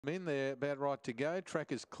In there, about right to go.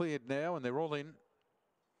 Track is cleared now and they're all in.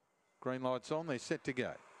 Green lights on, they're set to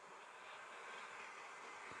go.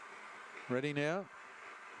 Ready now.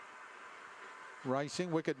 Racing,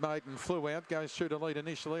 Wicked Maiden flew out, goes through to lead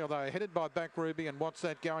initially, although headed by Back Ruby and What's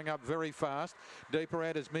That going up very fast. Deeper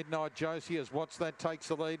out is Midnight Josie as What's That takes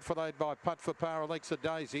the lead, followed by Putt for Par, Alexa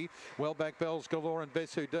Daisy. Well back Bells Galore and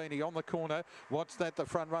Bess Houdini on the corner. What's That the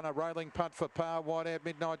front runner railing Putt for Par, wide out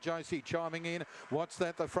Midnight Josie chiming in. What's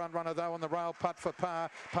That the front runner though on the rail, Putt for Par.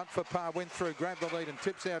 Putt for Par went through, grabbed the lead and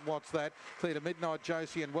tips out What's That. Clear to Midnight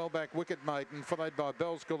Josie and well back Wicked Maiden, followed by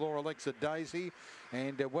Bells Galore, Alexa Daisy.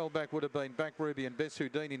 And well back would have been Back Ruby and Bess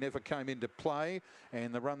Houdini never came into play.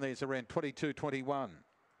 And the run there's around 22.21.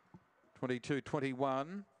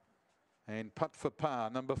 22.21. And Putt for Par,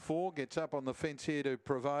 number 4, gets up on the fence here to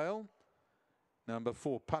prevail. Number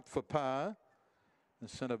 4, Putt for Par, the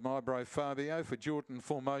son of Mybro Fabio for Jordan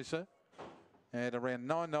Formosa. At around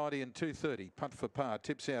 9.90 and 2.30, Putt for Par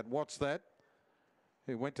tips out What's That,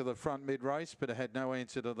 who went to the front mid-race but had no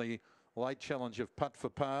answer to the late challenge of Putt for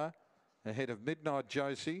Par. Ahead of Midnight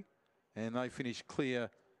Josie, and they finish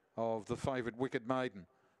clear of the favourite Wicked Maiden.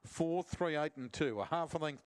 4, 3, 8 and 2, a half a length